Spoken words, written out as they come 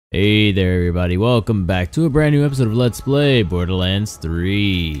Hey there everybody, welcome back to a brand new episode of Let's Play Borderlands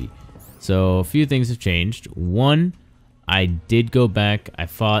 3. So a few things have changed. One, I did go back, I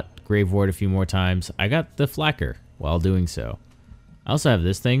fought Grave Ward a few more times. I got the Flacker while doing so. I also have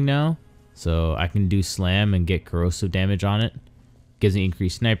this thing now, so I can do slam and get corrosive damage on it. Gives me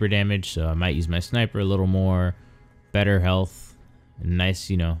increased sniper damage, so I might use my sniper a little more. Better health, and nice,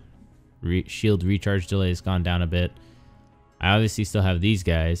 you know, shield recharge delay has gone down a bit. I obviously still have these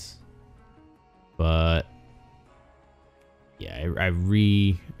guys, but yeah, I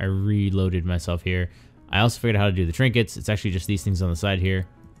reloaded myself here. I also figured out how to do the trinkets. It's actually just these things on the side here.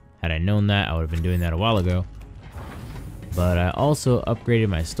 Had I known that, I would have been doing that a while ago. But I also upgraded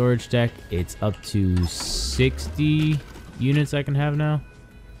my storage deck. It's up to 60 units I can have now.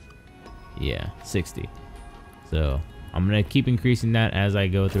 Yeah, 60. So I'm gonna keep increasing that as I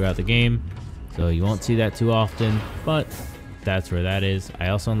go throughout the game. So you won't see that too often, but that's where that is. I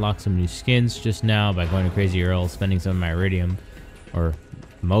also unlocked some new skins just now by going to Crazy Earl, spending some of my eridium, or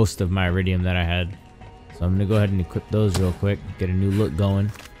most of my eridium that I had. So I'm gonna go ahead and equip those real quick, get a new look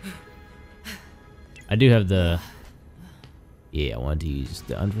going. I do have the, I wanted to use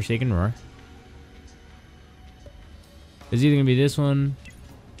the Unforsaken Roar. It's either gonna be this one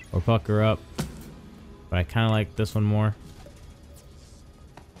or Pucker Up, but I kind of like this one more.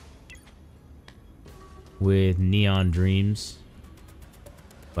 With Neon Dreams,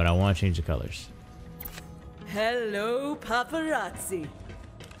 but I want to change the colors. Hello, paparazzi.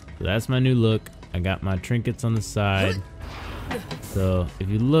 So that's my new look. I got my trinkets on the side. So if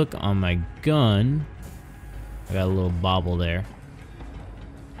you look on my gun, I got a little bobble there.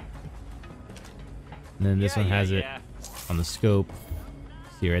 And then this one has it on the scope.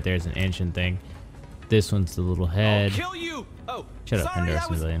 See right there's an ancient thing. This one's the little head. I'll kill you. Oh, shut up, sorry, Pandora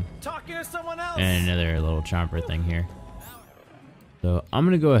Civilian. Talking to someone else. And another little chomper thing here. So I'm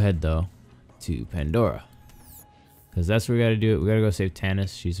gonna go ahead though to Pandora, because that's where we gotta do it. We gotta go save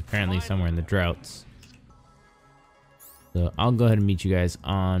Tannis. She's apparently somewhere in the droughts. So I'll go ahead and meet you guys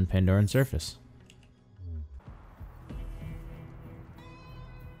on Pandoran surface.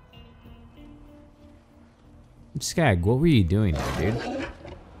 Skag, what were you doing there, dude?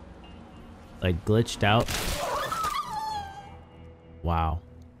 Like glitched out? Wow.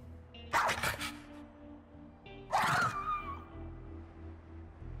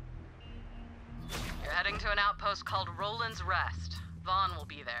 You're heading to an outpost called Roland's Rest. Vaughn will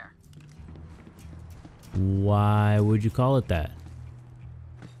be there. Why would you call it that?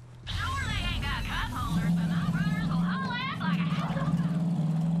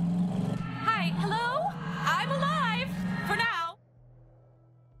 Hi, hello? I'm alive for now.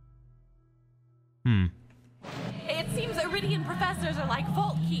 It seems Iridian professors are like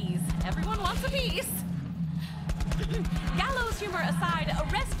vault keys. Everyone wants a piece. Gallows humor aside, a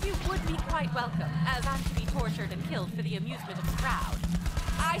rescue would be quite welcome, as I'm to be tortured and killed for the amusement of the crowd.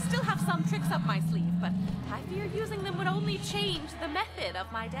 I still have some tricks up my sleeve, but I fear using them would only change the method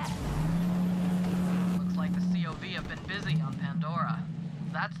of my death. Looks like the COV have been busy on Pandora.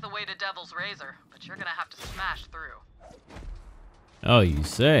 That's the way to Devil's Razor, but you're gonna have to smash through. Oh, you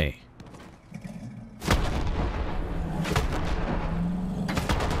say?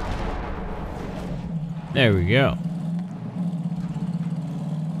 There we go.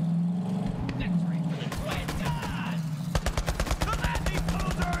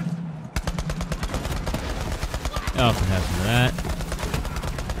 Oh, what happened to that?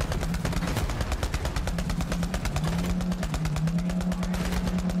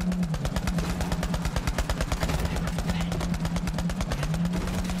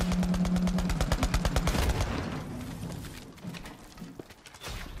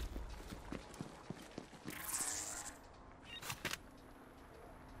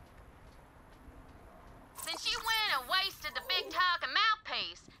 Since you went and wasted the big talking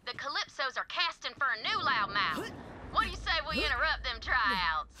mouthpiece, the Calypsos are casting for a new loudmouth. What do you say we interrupt them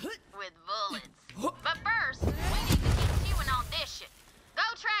tryouts with bullets? But first, we need to get you an audition. Go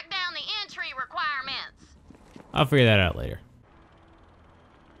track down the entry requirements. I'll figure that out later.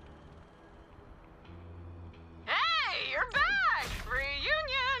 Hey, you're back!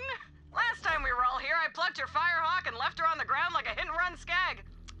 Reunion! Last time we were all here, I plucked your firehawk and left her on the ground like a hit-and-run skag.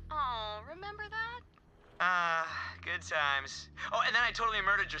 Oh, remember that? Good times. Oh, and then I totally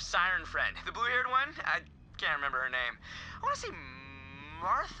murdered your siren friend. The blue-haired one? I can't remember her name. I want to say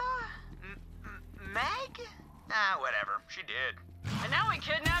Martha? Meg? Whatever. She did. And now we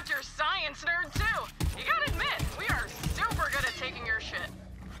kidnapped your science nerd, too. You gotta admit, we are super good at taking your shit.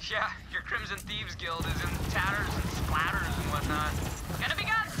 Yeah, your Crimson Thieves Guild is in tatters and splatters and whatnot. Gonna be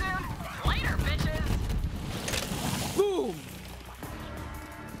gone soon. Later, bitches. Boom!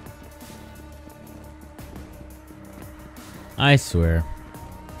 I swear.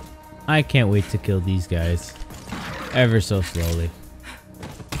 I can't wait to kill these guys. Ever so slowly.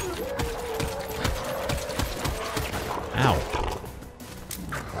 Ow.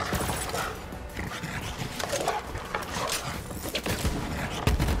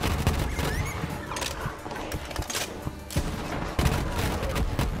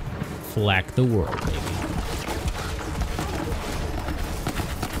 Flack the world, baby.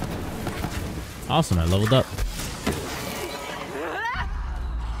 Awesome, I leveled up.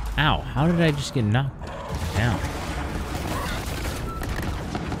 Ow, how did I just get knocked down?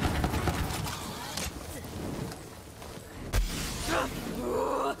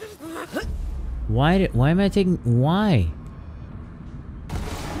 Why am I taking, why?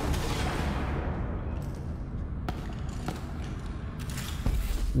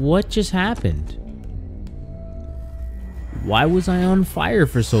 What just happened? Why was I on fire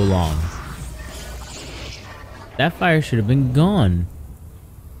for so long? That fire should have been gone.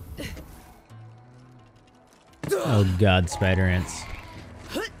 Oh god, spider ants.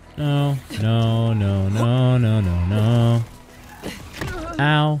 No, no, no, no, no, no, no.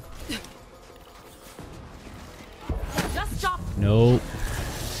 Ow. Just stop. Nope.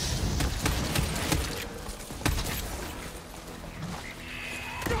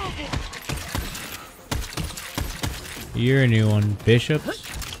 You're a new one. Bishops?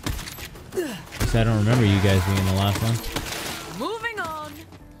 'Cause I don't remember you guys being in the last one. Moving on.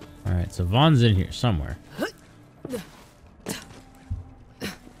 Alright, so Vaughn's in here somewhere.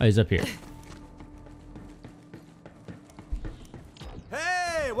 Oh, he's up here.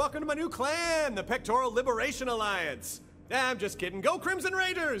 Hey, welcome to my new clan, the Pectoral Liberation Alliance. I'm just kidding. Go Crimson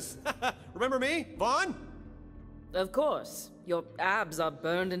Raiders! Remember me, Vaughn? Of course. Your abs are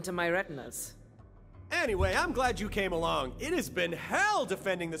burned into my retinas. Anyway, I'm glad you came along. It has been hell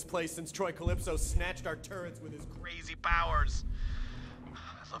defending this place since Troy Calypso snatched our turrets with his crazy powers.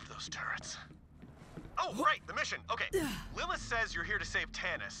 I love those turrets. Oh, right, the mission. Okay, Lilith says you're here to save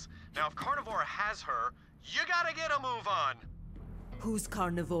Tannis. Now, if Carnivora has her, you gotta get a move on. Who's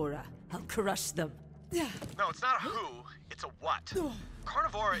Carnivora? I'll crush them. No, it's not a who, it's a what.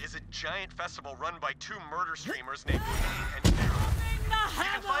 Carnivora is a giant festival run by two murder streamers named Pain and Terror. You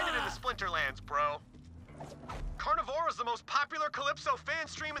can find it in the Splinterlands, bro. Carnivora is the most popular Calypso fan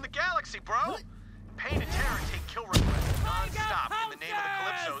stream in the galaxy, bro. Pain and Terror take kill requests non-stop in the name of the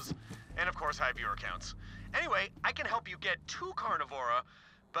Calypsos, and of course high viewer counts. Anyway, I can help you get to Carnivora,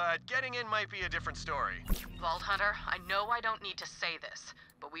 but getting in might be a different story. Vault Hunter, I know I don't need to say this,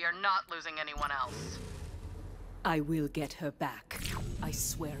 but we are not losing anyone else. I will get her back. I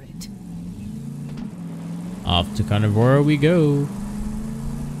swear it. Off to Carnivora we go.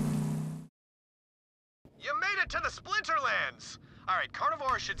 You made it to the Splinterlands! Alright,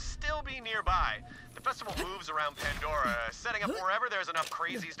 Carnivora should still be nearby. The festival moves around Pandora, setting up wherever there's enough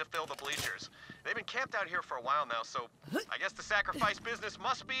crazies to fill the bleachers. They've been camped out here for a while now, so I guess the sacrifice business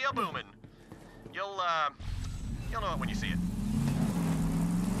must be a boomin'. You'll know it when you see it.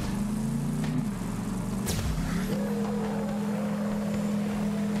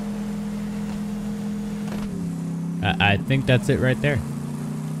 I think that's it right there.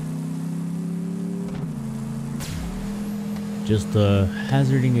 Just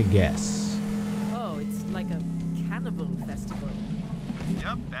hazarding a guess. Oh, it's like a cannibal festival.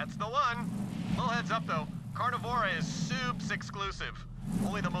 Yep, that's the one. Little heads up though, Carnivora is soups exclusive.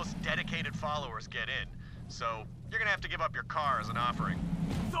 Only the most dedicated followers get in. So you're gonna have to give up your car as an offering.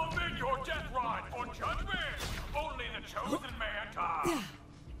 Submit your death ride for judgment! Only the chosen man can!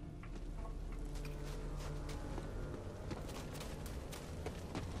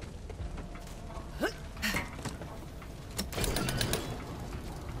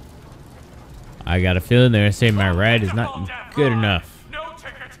 I got a feeling they're saying my ride is not good enough. No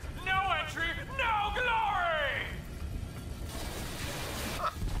ticket, no entry, no glory!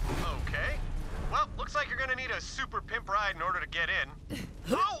 Huh. Okay. Well, looks like you're gonna need a super pimp ride in order to get in.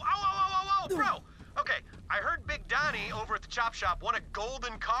 Oh, bro! Okay, I heard Big Donnie over at the chop shop won a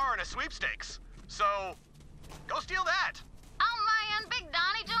golden car in a sweepstakes. So, go steal that! Oh man, Big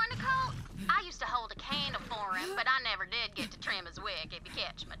Donnie joined the cult? I used to hold a candle for him, but I never did get to trim his wig, if you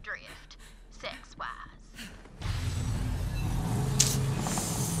catch my drift. Sex-wise.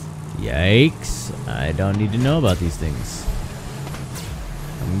 Yikes. I don't need to know about these things.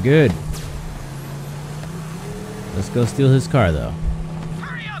 I'm good. Let's go steal his car, though.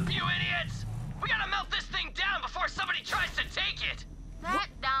 Hurry up, you idiots! We gotta melt this thing down before somebody tries to take it! That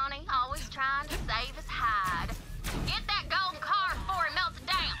Donnie always trying to save his hide. Get that golden car before he melts it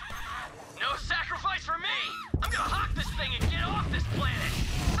down. No sacrifice for me! I'm gonna hawk this thing and get off this planet!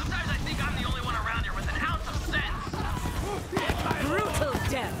 Sometimes I think I'm the only one around here with an ounce of sense!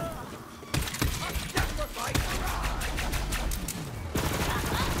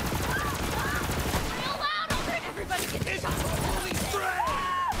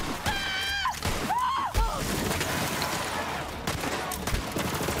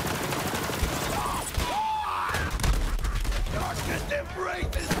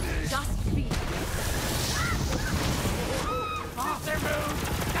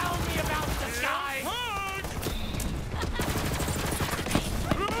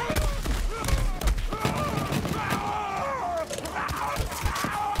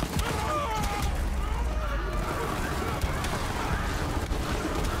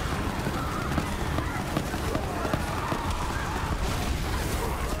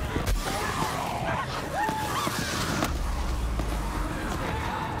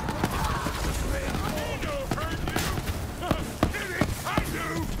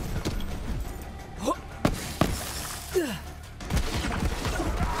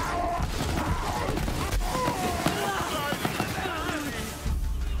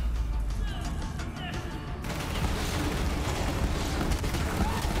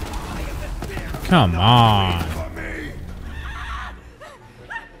 Come on. Fine,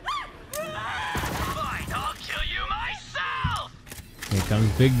 I'll kill you myself! Here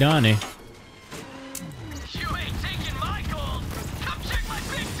comes Big Donnie. You ain't taking my gold! Come check my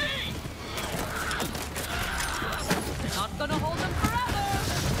big teeth! Not gonna hold them forever.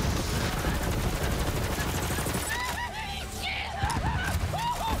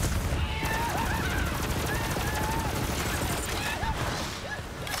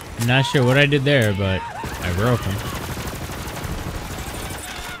 I'm not sure what I did there, but I broke him.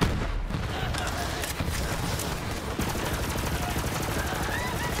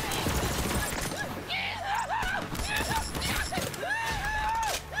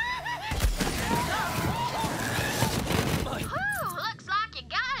 Whew, looks like you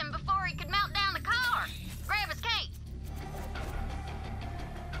got him before he could melt down the car. Grab his case.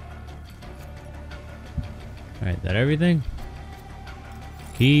 Alright, that everything?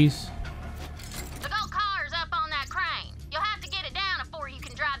 Keys. The gold car's up on that crane. You'll have to get it down before you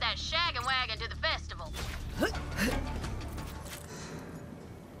can drive that shaggin' wagon to the festival.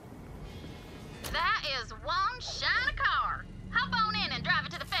 That is one shiny car. Hop on in and drive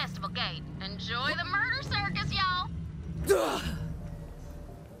it to the festival gate. Enjoy the murder circus, y'all.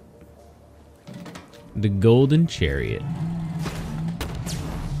 The Golden Chariot.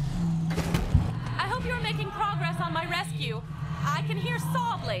 I hope you're making progress on my rescue. I can hear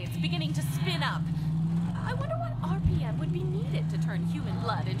saw blades beginning to spin up. I wonder what RPM would be needed to turn human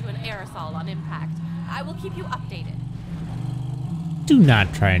blood into an aerosol on impact. I will keep you updated. Do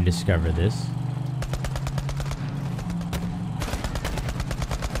not try and discover this.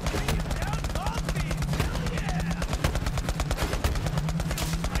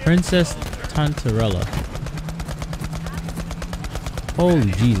 Princess Tantarella.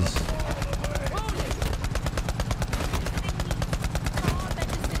 Holy Jesus.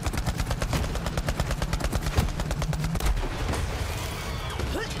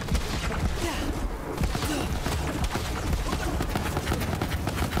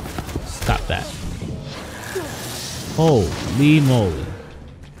 Stop that. Holy moly.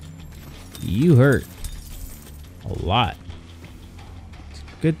 You hurt. A lot.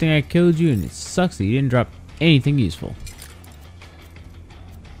 Good thing I killed you, and it sucks that you didn't drop anything useful.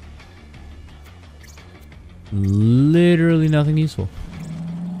 Literally nothing useful.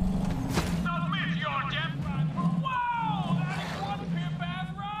 Submit your death ride. Wow, that is one pimp-ass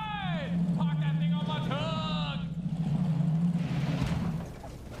ride. Park that thing on my tongue.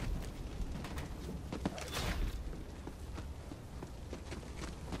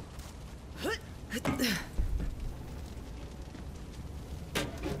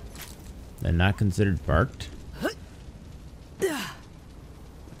 They're not considered parked? Stop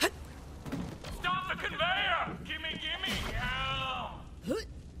the conveyor. Gimme, gimme. Yeah.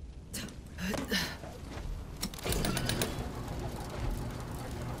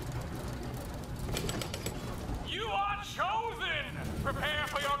 You are chosen. Prepare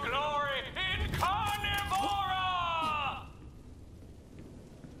for your glory in Carnivora.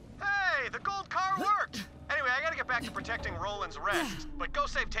 Hey, the gold car worked! Anyway, I gotta get back to protecting Roland's rest, but go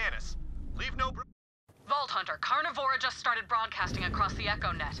save Tannis. Leave no Vault Hunter, Carnivora just started broadcasting across the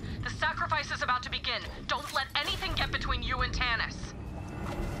Echo Net. The sacrifice is about to begin. Don't let anything get between you and Tannis.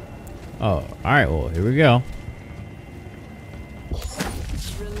 Oh, alright, well, here we go.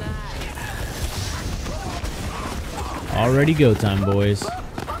 Already go time, boys.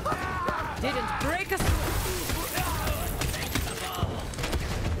 Didn't break us.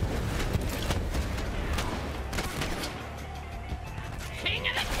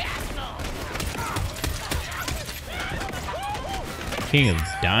 King of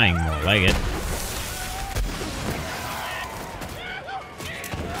dying, more like it.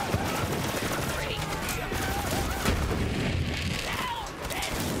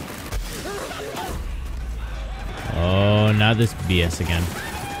 Oh, not this BS again.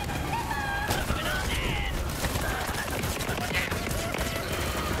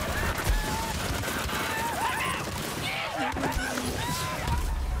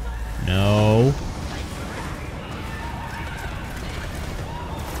 No.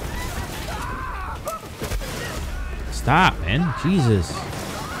 Stop, man. Jesus.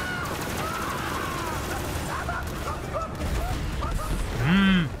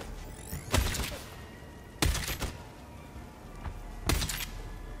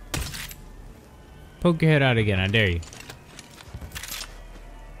 Poke your head out again, I dare you.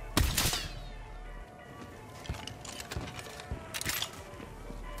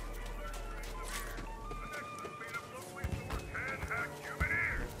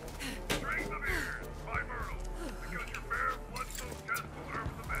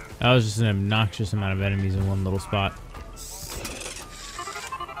 That was just an obnoxious amount of enemies in one little spot.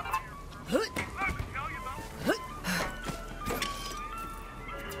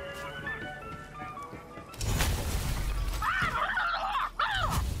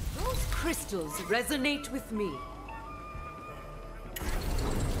 Those crystals resonate with me.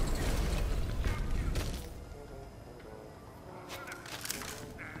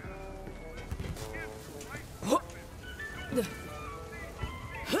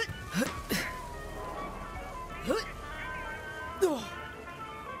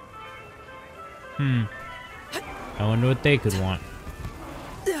 I wonder what they could want.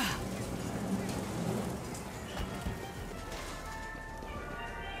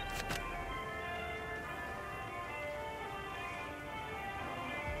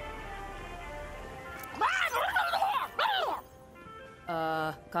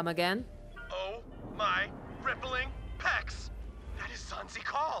 Come again? Oh my rippling pecs! That is Zanzi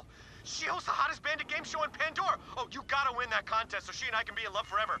Call. She hosts the hottest bandit game show in Pandora. Oh, you gotta win that contest so she and I can be in love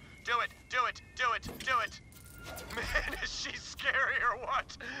forever. Do it, do it, do it, do it. Man, is she scary or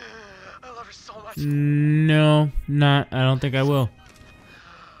what? I love her so much. No, not. I don't think I will.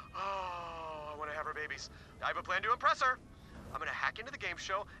 Oh, I want to have her babies. I have a plan to impress her. I'm gonna hack into the game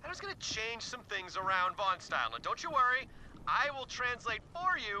show and I'm just gonna change some things around Vaughn style. Now, don't you worry. I will translate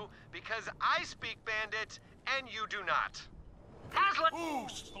for you because I speak bandit and you do not. Ooh,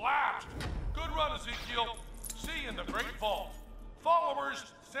 splat! Good run, Ezekiel. See you in the Great Vault. Followers,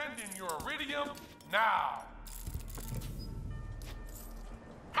 send in your eridium now.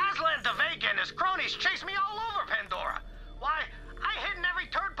 Aslan Devega and his cronies chased me all over Pandora. Why, I hid in every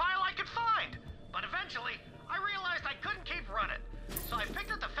turd pile I could find. But eventually, I realized I couldn't keep running. So I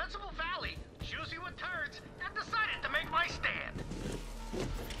picked a defensible valley, juicy with turds, and decided to make my stand.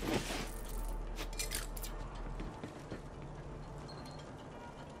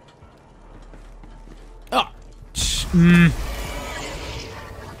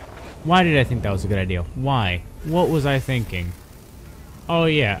 Why did I think that was a good idea? Why? What was I thinking? Oh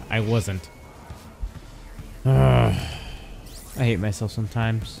yeah, I wasn't. I hate myself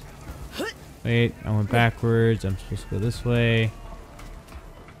sometimes. Wait, I went backwards. I'm supposed to go this way.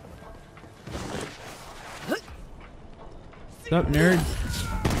 What's up, nerd?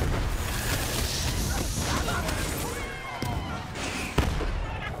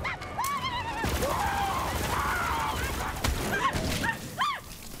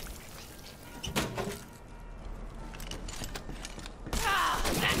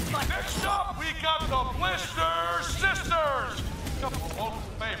 Next up, we got the Blister Sisters. Couple of local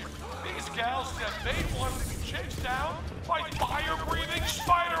favorites. These gals said they wanted to be chased down by fire-breathing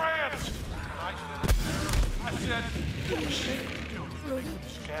spider ants. I said, sacred duty to make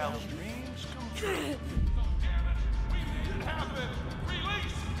these gals' dreams come true. So damn it, we made it happen.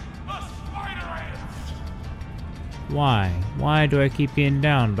 Release the spider ants. Why? Why do I keep getting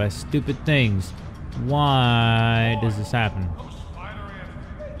down by stupid things? Why does this happen? Those spider ants,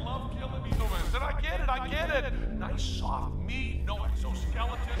 they love killing humans, and I get it. Nice soft meat, no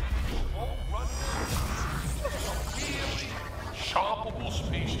exoskeleton, slow running. Really chompable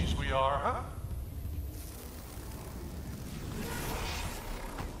species we are, huh?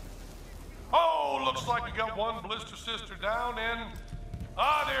 Oh, looks like we got one blister sister down, and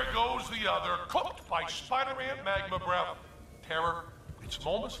there goes the other, cooked by spider ant magma breath. Terror, it's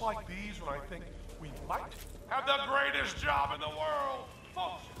moments like these when I think we might have the greatest job in the world.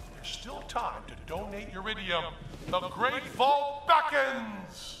 Folks, there's still time to donate your eridium. The Great Vault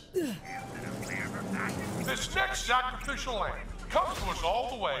beckons. This next sacrificial land comes to us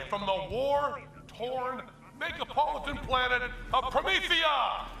all the way from the war-torn megapolitan planet of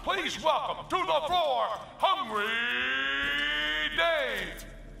Promethea. Please welcome to the floor, Hungry Dave.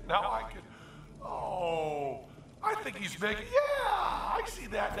 Now I think he's making, I see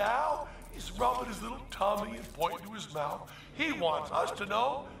that now. He's rubbing his little tummy and pointing to his mouth. He wants us to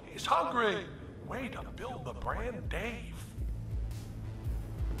know he's hungry. Way to build the brand Dave.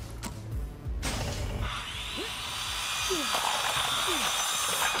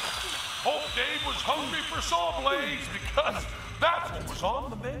 Hope Dave was hungry for saw blades because that's what was on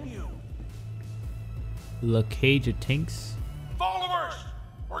the menu. La Cage of Tinks. Followers,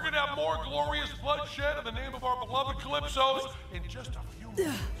 we're gonna have more glorious bloodshed in the name of our beloved Calypsos in just a few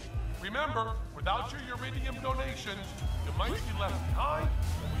minutes. Remember, without your eridium donations, you might be left behind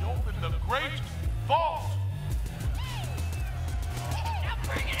when we open the Great Vault.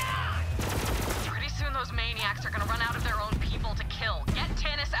 Pretty soon those maniacs are gonna run out of their own people to kill. Get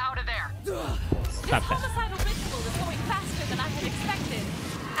Tannis out of there. This homicidal ritual is going faster than I had expected.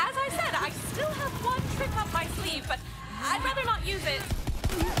 As I said, I still have one trick up my sleeve, but I'd rather not use it.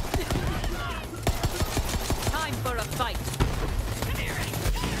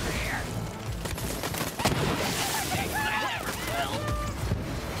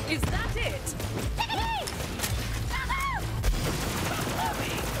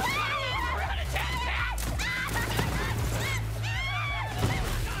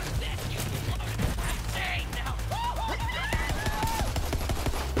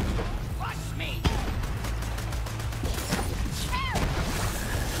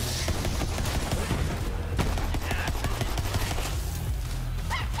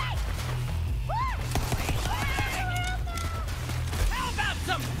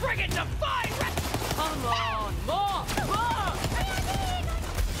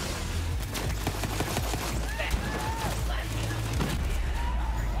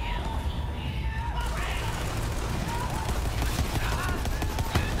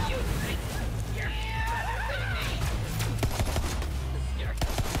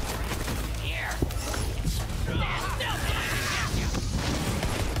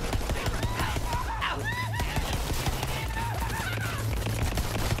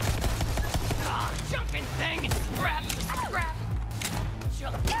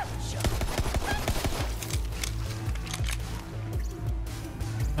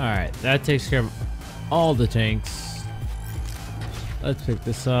 Alright, that takes care of all the tanks. Let's pick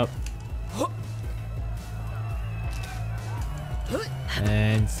this up.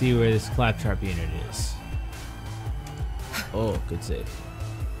 And see where this claptrap unit is. Oh, good save.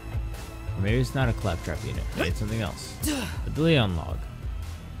 Or maybe it's not a claptrap unit. Maybe it's something else. A Leon log.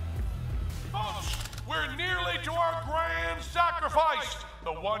 Folks, we're nearly to our grand sacrifice.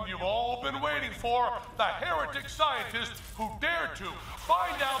 The one you've all been waiting for. The heretic scientist who dared to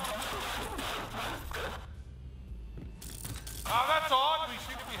find out... that's odd. We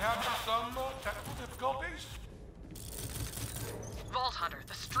seem to be having some technical difficulties. Vault Hunter,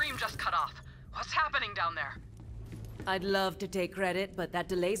 the stream just cut off. What's happening down there? I'd love to take credit, but that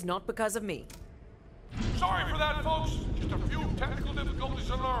delay's not because of me. Sorry for that, folks. Just a few technical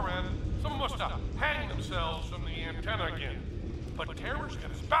difficulties on our end. Someone must have hanged themselves from the antenna again. But terrors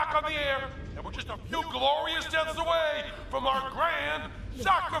get us back on the air, and we're just a few glorious deaths away from our grand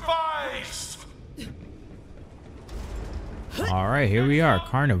sacrifice! Alright, here we are,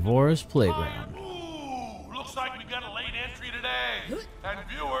 Carnivora's Playground. Ooh, looks like we got a late entry today. And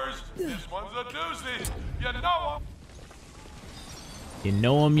viewers, this one's a doozy. You know him. You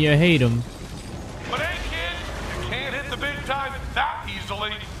know him, you hate him. But hey, kid, you can't hit the big time that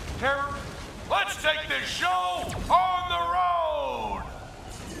easily. Terror, let's take this show on the road!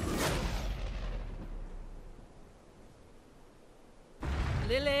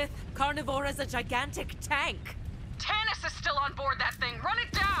 Lilith, Carnivora's a gigantic tank. Tannis is still on board that thing. Run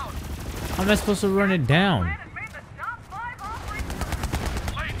it down! How am I supposed to run it down?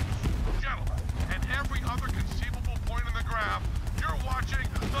 Ladies, gentlemen, and every other conceivable point in the graph, you're watching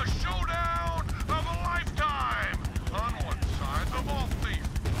the showdown of a lifetime! On one side, the Vault Thief.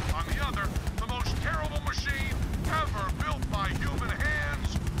 On the other, the most terrible machine ever built by human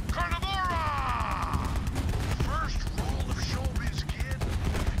hands, Carnivora! First rule of showbiz, kid.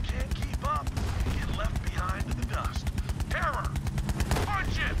 If you can't keep up, you get left behind in the dust. Terror!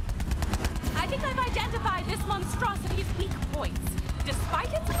 Punch it! I think I've identified this monstrosity's weak points.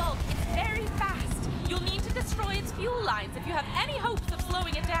 Despite its bulk, it's very fast. You'll need to destroy its fuel lines if you have any hopes of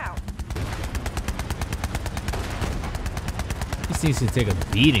slowing it down. This needs to take a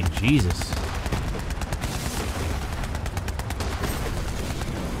beating, Jesus.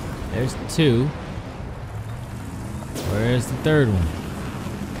 There's two. Where's the third one?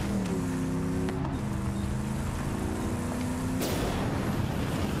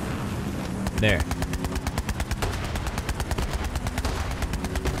 There.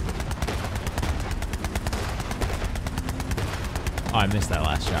 Oh, I missed that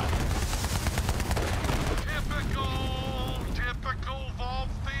last shot. Typical Vault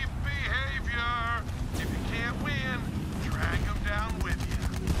Thief behavior. If you can't win, drag them down with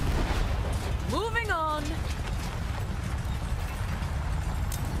you. Moving on.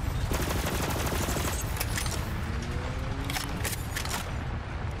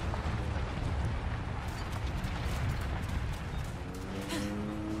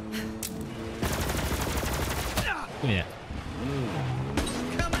 Give me that.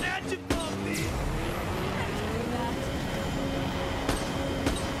 Coming at you, Bumpy!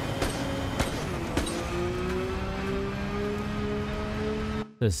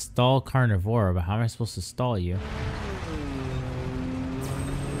 The stall Carnivora, but how am I supposed to stall you?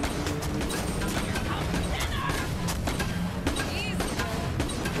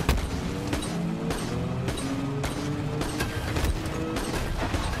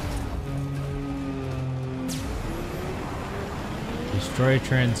 Destroy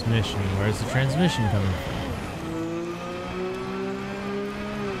transmission. Where's the transmission coming from?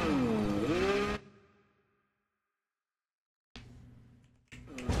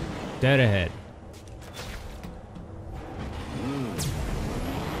 Dead ahead.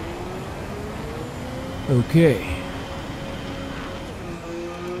 Okay.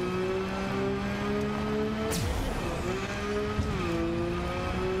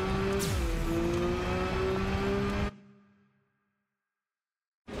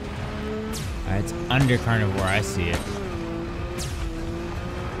 It's under Carnivora, I see it.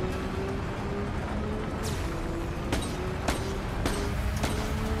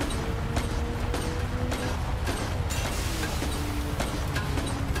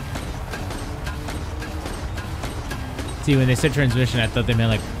 See, when they said transmission, I thought they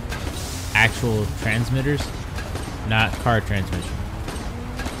meant like actual transmitters, not car transmission.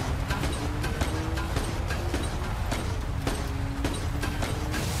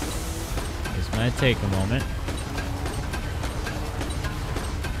 This might take a moment.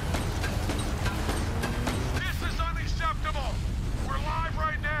 This is unacceptable. We're live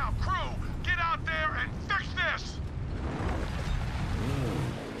right now. Crew, get out there and fix this.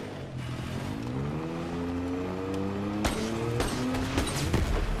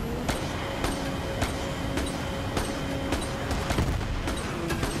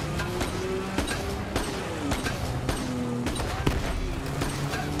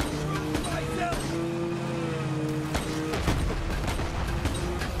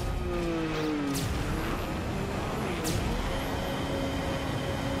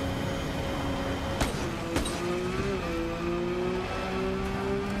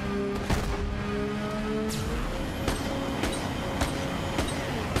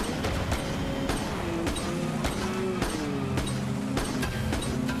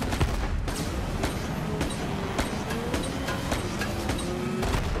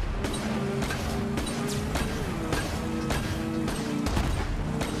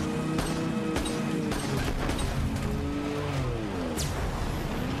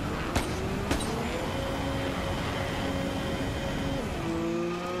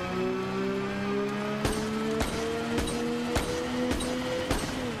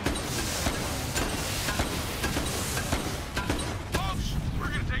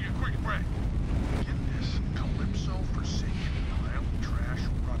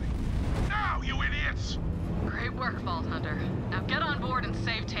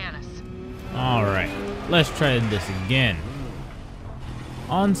 let's try this again.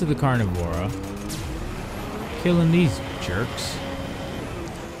 On to the Carnivora. Killing these jerks.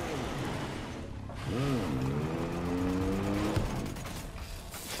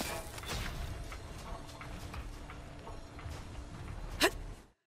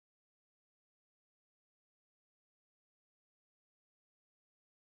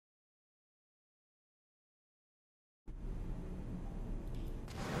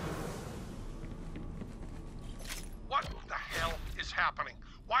 What the hell is happening?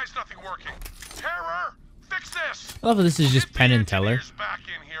 Why is nothing working? Terror! Fix this! I love how this is just Get the Penn and Teller. engineers back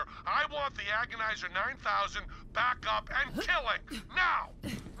in here. I want the Agonizer 9000 back up and killing. Now!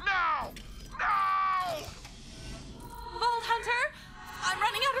 Now! Now! Vault Hunter, I'm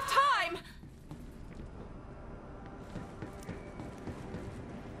running out of time.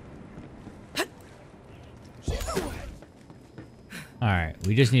 Alright,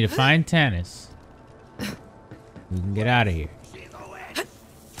 we just need to find Tannis. We can get out of here.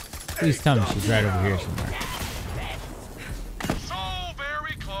 Please tell me she's right over here somewhere. So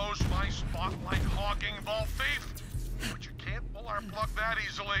very close, my spotlight hogging vault thief. But you can't pull our plug that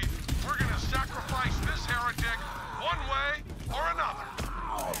easily. We're gonna sacrifice this heretic one way or another.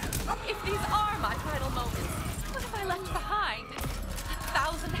 If these are my final moments, what have I left behind?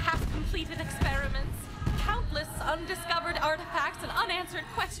 1,000 half-completed experiments, countless undiscovered artifacts and unanswered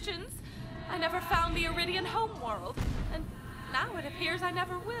questions. I never found the Iridian homeworld, and now it appears I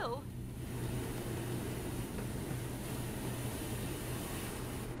never will.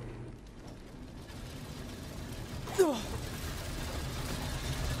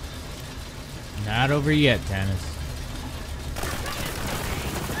 Not over yet, Tannis.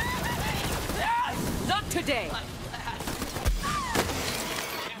 Not today!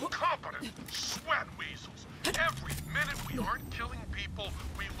 Incompetent sweat weasels. Every minute we aren't killing people,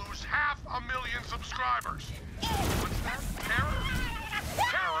 we lose 500,000 subscribers. What's that? Terror?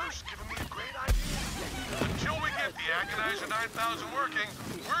 Terror's giving me a great idea. Until we get the Agonizer 9000 working,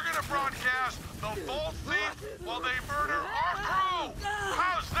 we're gonna broadcast the Vault Thief while they murder our crew.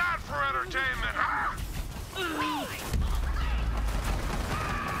 How's that for entertainment, huh?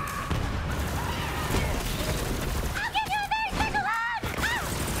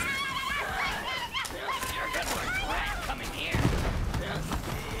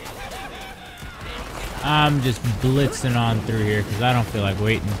 I'm just blitzing on through here because I don't feel like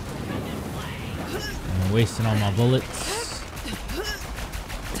waiting. I'm wasting all my bullets.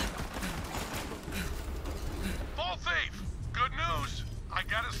 Vault Thief, good news. I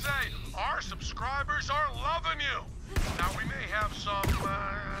gotta say, our subscribers are loving you. Now we may have some,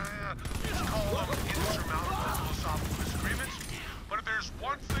 let's call them insurmountable philosophical disagreements, but if there's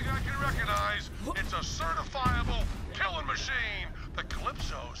one thing I can recognize, it's a certifiable killing machine. The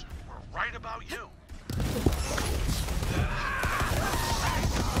Calypsos were right about you.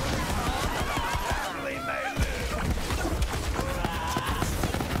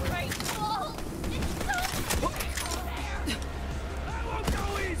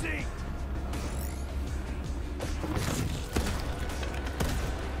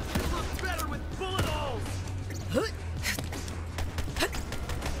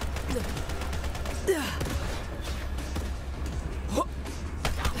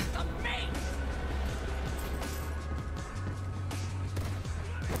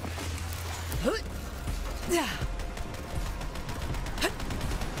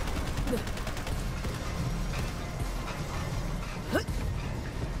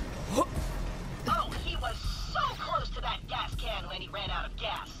 Oh, he was so close to that gas can when he ran out of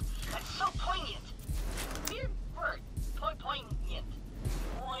gas. That's so poignant. Weird word. Poignant.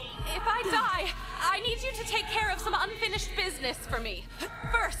 If I die, I need you to take care of some unfinished business for me.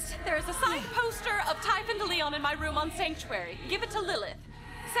 First, there is a signed poster of Typhon de Leon in my room on Sanctuary. Give it to Lilith.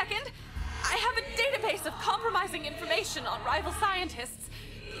 Second, I have a database of compromising information on rival scientists.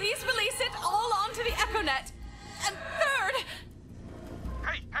 Please release it all onto the EchoNet. And third...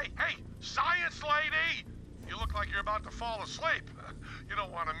 Hey, science lady! You look like you're about to fall asleep. You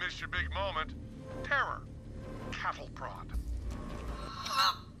don't want to miss your big moment. Terror. Cattle prod.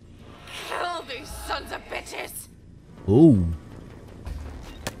 Kill these sons of bitches! Ooh.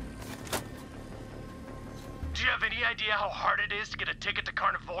 Do you have any idea how hard it is to get a ticket to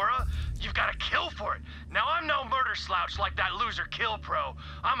Carnivora? You've got to kill for it. Now, I'm no murder slouch like that loser Kill Pro.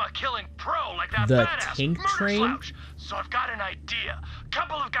 I'm a killing pro like that The badass Tink murder Train? slouch. So I've got an idea. A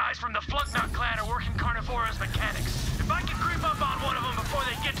couple of guys from the Flugnut clan are working Carnivora as mechanics. If I can creep up on one of them before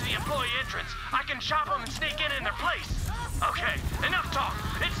they get to the employee entrance, I can chop them and sneak in their place. Okay, enough talk.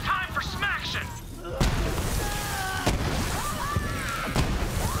 It's time for smaction.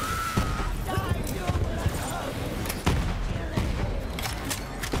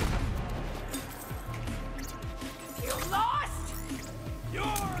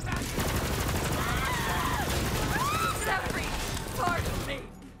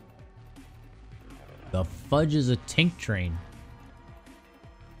 fudge is a tank train?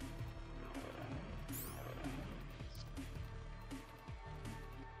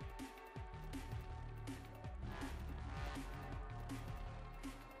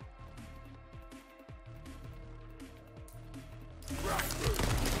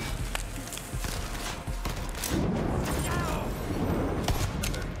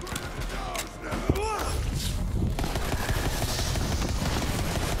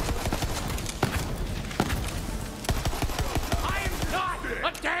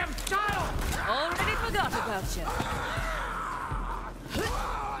 Already forgot about you.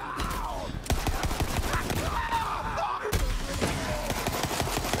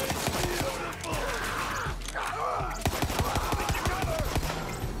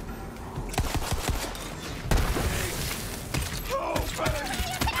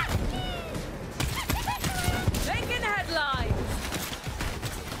 Making headlines.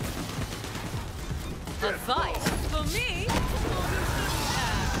 A fight for me.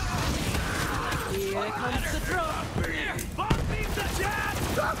 Here comes the drop.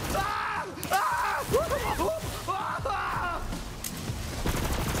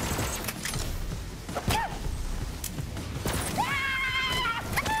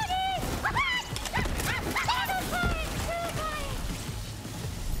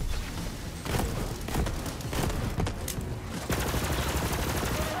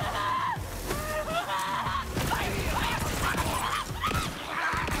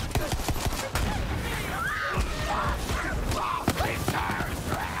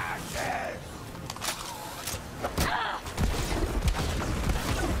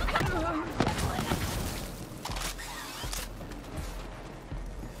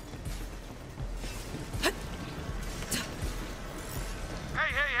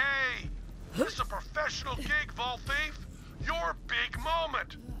 Professional gig, Vault Thief. Your big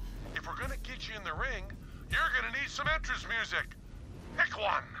moment. If we're gonna get you in the ring, you're gonna need some entrance music. Pick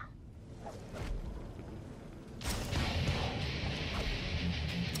one.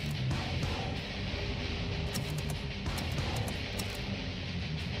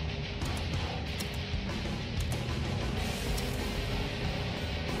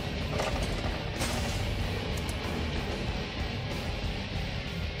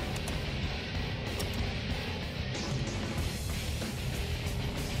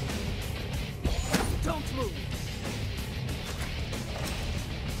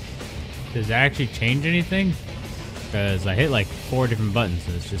 Does that actually change anything? Because I hit like 4 different buttons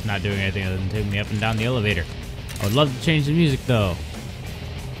and it's just not doing anything other than taking me up and down the elevator. I would love to change the music though.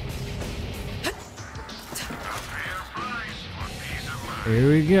 Here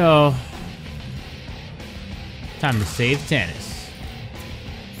we go. Time to save Tannis.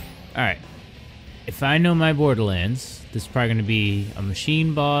 Alright. If I know my Borderlands, this is probably going to be a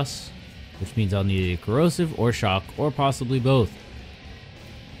machine boss, which means I'll need a corrosive or shock or possibly both.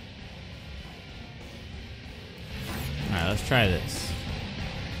 Alright, let's try this.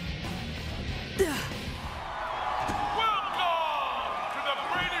 Welcome to the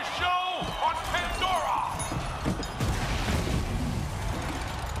greatest show on Pandora.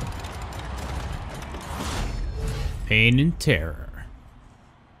 Pain and Terror.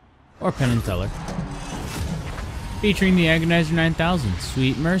 Or Penn and Teller. Featuring the Agonizer 9000,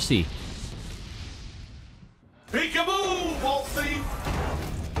 Sweet Mercy. Peekaboo, Vault Thief!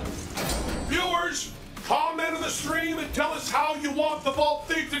 Viewers, comment on the stream and tell us how you want the Vault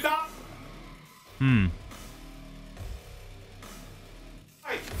Thief to die.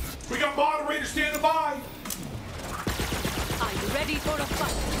 Hey, we got moderators standing by. Are you ready for a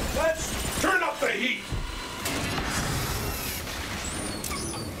fight? Let's turn up the heat.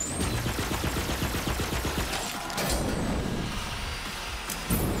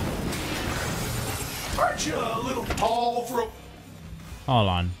 Aren't you a little tall for a... Hold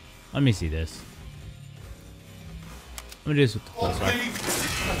on. Let me see this. Let me do this with the Vault pulsar.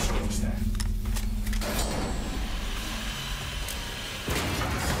 Thief? Let's fix that.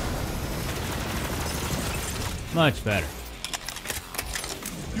 Much better.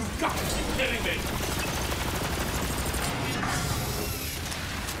 You got to be kidding me!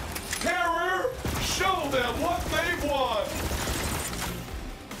 Terror, show them what they want!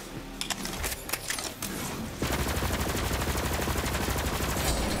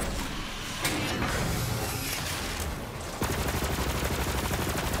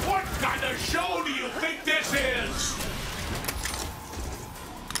 What kind of show do you think this is?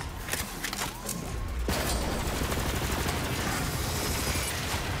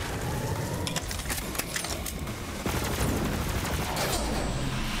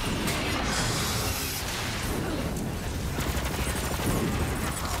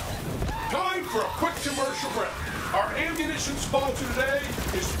 Time for a quick commercial mission sponsor today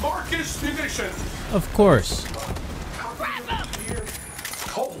is Marcus Munitions. Of course.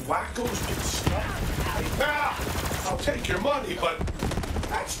 Cold wackos get stuff. Nah, I'll take your money, but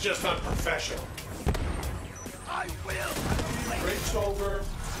that's just unprofessional. I will. Race over.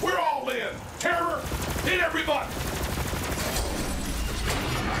 We're all in. Terror, hit everybody.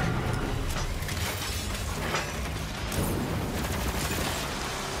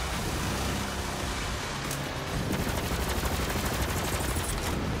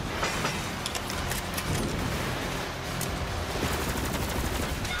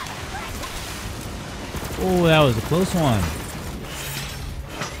 Oh, that was a close one.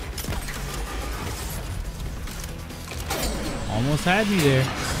 Almost had me there.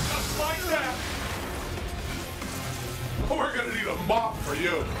 Just like that. We're gonna need a mop for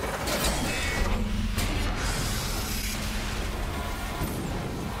you.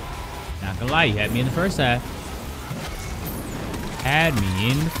 Not gonna lie, you had me in the first half. Had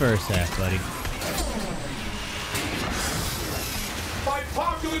me in the first half, buddy. By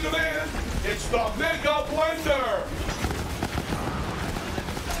popular demand, it's the Mega Blender.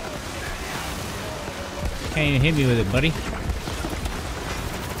 Can't even hit me with it, buddy.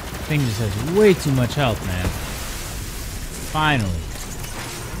 Thing just has way too much health, man. Finally.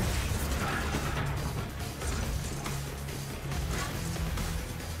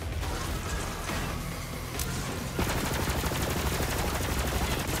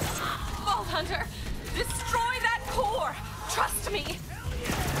 Vault Hunter, destroy that core. Trust me.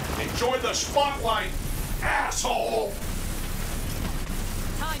 Enjoy the spotlight, asshole.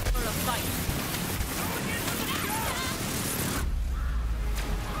 Time for a fight.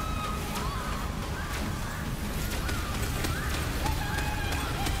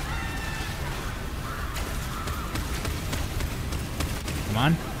 Come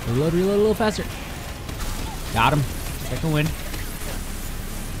on. Reload, reload a little faster. Got him. Second win.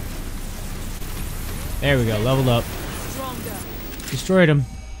 There we go. Leveled up. Stronger. Destroyed him.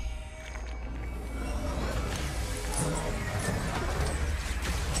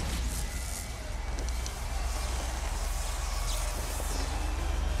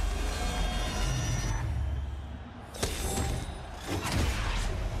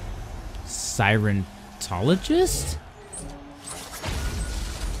 Sirentologist?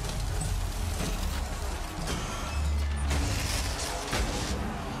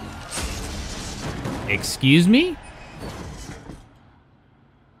 Excuse me?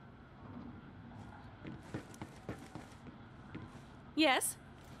 Yes?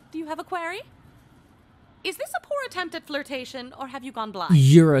 Do you have a query? Is this a poor attempt at flirtation, or have you gone blind?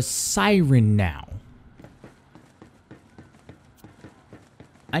 You're a siren now.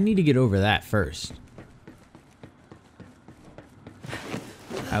 I need to get over that first.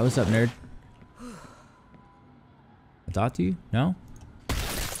 Hi, what's up, nerd? I talk to you? No?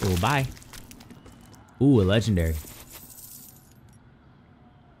 Oh, bye. Ooh, a legendary.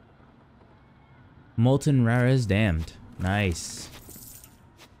 Molten Rares Damned. Nice.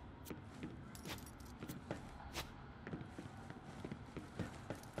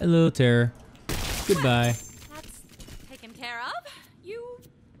 Hello, Terror. Goodbye. That's taken care of. You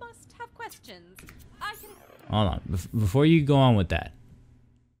must have questions. I can... Hold on. Before you go on with that.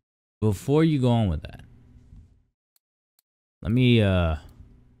 Before you go on with that. Let me,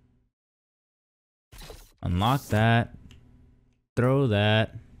 unlock that. Throw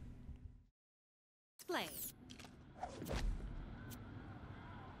that. Explain.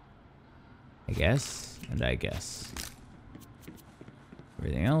 I guess. And I guess.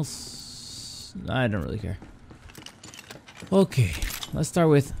 Everything else, I don't really care. Okay, let's start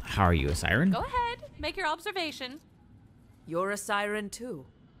with, how are you, a siren? Go ahead. Make your observation. You're a siren too.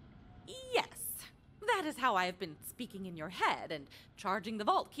 Yes. That is how I have been speaking in your head and charging the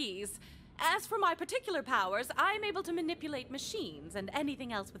vault keys. As for my particular powers, I am able to manipulate machines and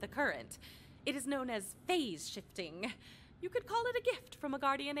anything else with a current. It is known as phase shifting. You could call it a gift from a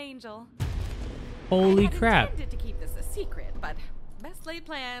guardian angel. Holy I had crap. intended to keep this a secret, but best laid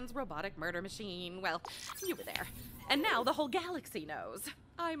plans, robotic murder machine, well, you were there. And now the whole galaxy knows.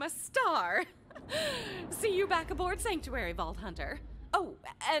 I'm a star. See you back aboard Sanctuary, Vault Hunter. Oh,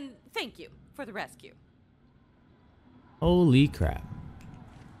 and thank you for the rescue. Holy crap.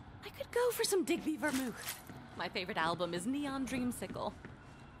 I could go for some Digby Vermouth. My favorite album is Neon Dreamsicle.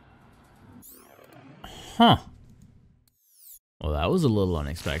 Huh. Well, that was a little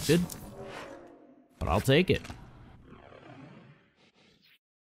unexpected. But I'll take it.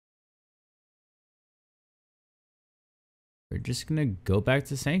 We're just gonna go back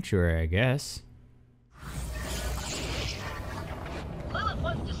to Sanctuary, I guess. Lilith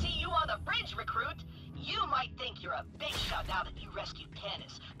wants to see you on the bridge, recruit. You might think you're a big shot now that you rescued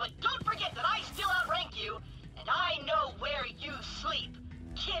Tannis, but don't forget that I still outrank you, and I know where you sleep.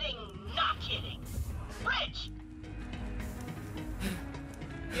 Kidding, not kidding. Bridge!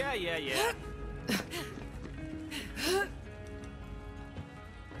 Yeah.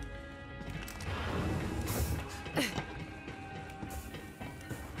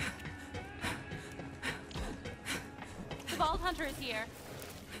 The Vault Hunter is here.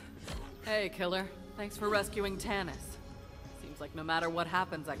 Hey, Killer. Thanks for rescuing Tannis. Seems like no matter what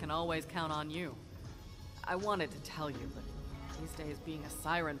happens, I can always count on you. I wanted to tell you, but these days being a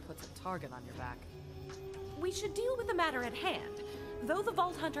siren puts a target on your back. We should deal with the matter at hand. Though the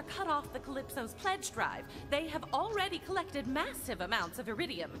Vault Hunter cut off the Calypso's pledge drive, they have already collected massive amounts of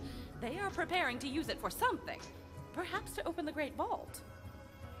eridium. They are preparing to use it for something. Perhaps to open the Great Vault.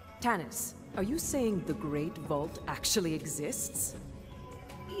 Tannis, are you saying the Great Vault actually exists?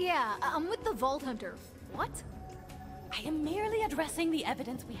 Yeah, I'm with the Vault Hunter. What? I am merely addressing the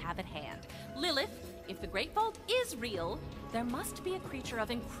evidence we have at hand. Lilith, if the Great Vault is real, there must be a creature of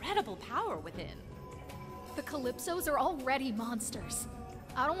incredible power within. The Calypsos are already monsters.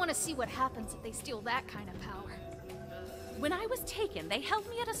 I don't want to see what happens if they steal that kind of power. When I was taken, they held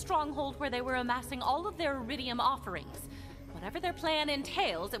me at a stronghold where they were amassing all of their eridium offerings. Whatever their plan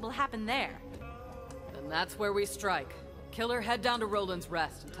entails, it will happen there. And that's where we strike. Killer, head down to Roland's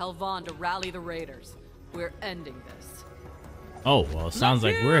Rest and tell Vaughn to rally the raiders. We're ending this. Oh, well, it sounds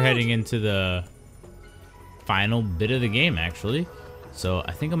like we're heading into the final bit of the game, actually. So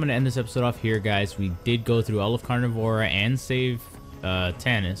I think I'm going to end this episode off here, guys. We did go through all of Carnivora and save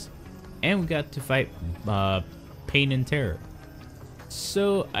Tannis. And we got to fight Pain and Terror.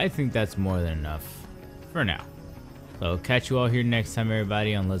 So I think that's more than enough for now. So catch you all here next time,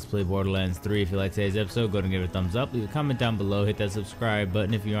 everybody, on Let's Play Borderlands 3. If you like today's episode, go ahead and give it a thumbs up. Leave a comment down below. Hit that subscribe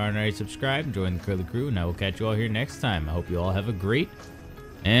button if you aren't already subscribed. Join the Curly Crew, and I will catch you all here next time. I hope you all have a great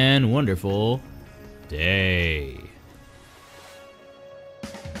and wonderful day.